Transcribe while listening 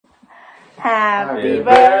Happy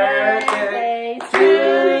birthday to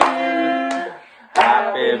you.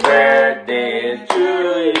 Happy birthday to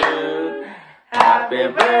you. Happy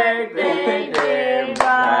birthday, dear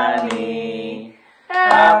Bonnie.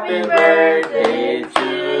 Happy birthday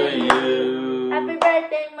to you. Happy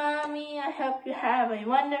birthday, Mommy. I hope you have a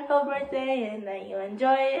wonderful birthday and that you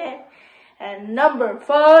enjoy it. And number 50.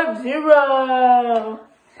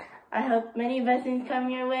 I hope many blessings come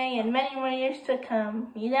your way and many more years to come.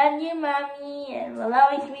 We love you, Mommy, and we'll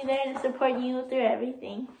always be there to support you through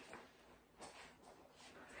everything.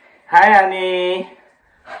 Hi, honey.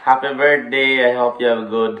 Happy birthday. I hope you have a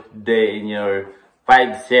good day in your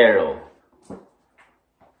 50.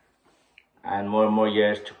 And more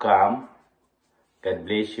years to come. God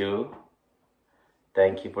bless you.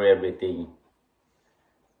 Thank you for everything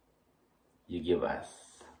you give us.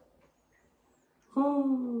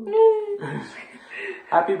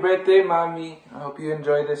 Happy birthday, Mommy. I hope you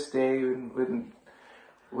enjoy this day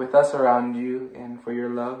with us around you, and for your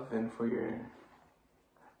love and for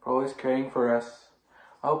always caring for us.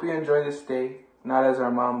 I hope you enjoy this day, not as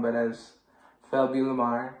our mom, but as Felby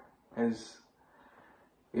Lamar. As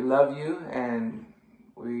we love you and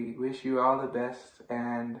we wish you all the best,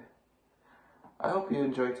 and I hope you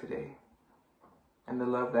enjoy today and the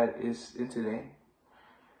love that is in today.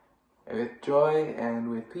 With joy and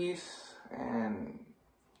with peace and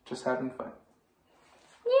just having fun.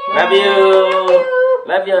 Yeah. Love you.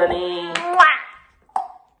 Love you, honey.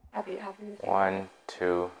 Happy. 1,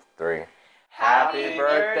 2, 3. Happy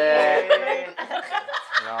birthday.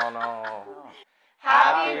 No.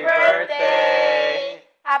 Happy birthday.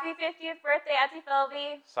 Happy 50th birthday, Auntie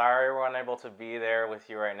Felby. Sorry we're unable to be there with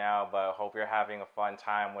you right now, but hope you're having a fun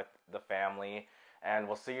time with the family. And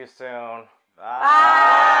we'll see you soon.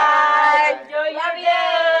 Bye. Enjoy your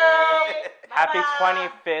day. Happy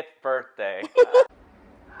 25th birthday.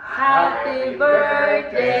 Happy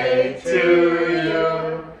birthday to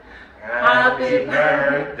you. Happy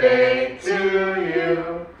birthday to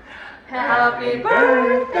you. Happy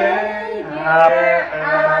birthday, dear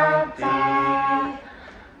Auntie.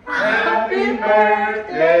 Happy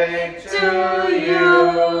birthday to you.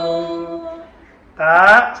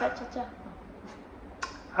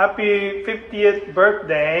 Happy 50th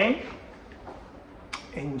birthday.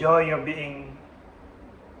 Enjoy your being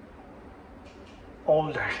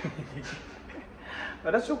older.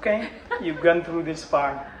 But that's okay. You've gone through this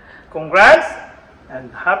far. Congrats and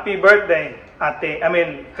happy birthday,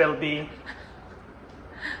 Felby.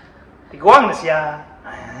 Tiguang na siya.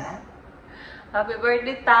 Happy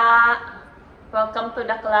birthday, Ta. Welcome to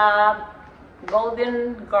the club.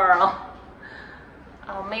 Golden girl.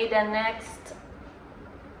 May the next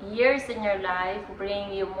years in your life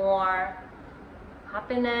bring you more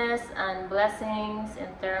happiness and blessings in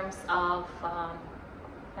terms of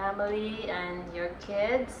family and your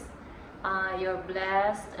kids. You're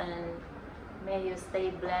blessed, and may you stay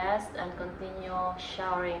blessed and continue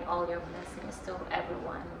showering all your blessings to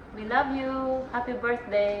everyone. We love you. Happy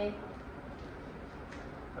birthday.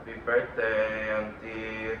 Happy birthday,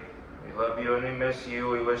 Auntie. We love you and we miss you.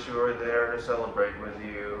 We wish we were there to celebrate with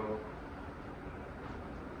you.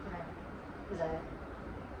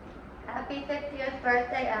 Happy 50th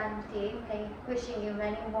birthday, Auntie. Wishing you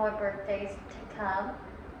many more birthdays to come,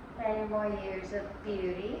 many more years of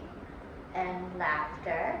beauty and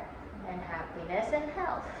laughter and happiness and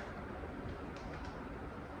health.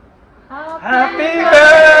 Happy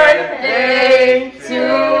birthday to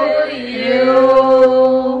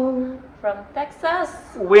you from Texas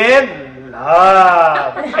with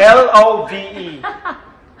love. Love.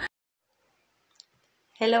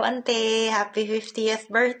 Hello, Ante. Happy 50th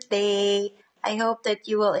birthday. I hope that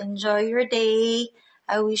you will enjoy your day.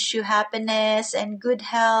 I wish you happiness and good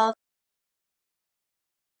health.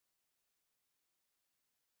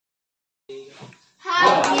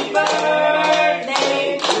 Happy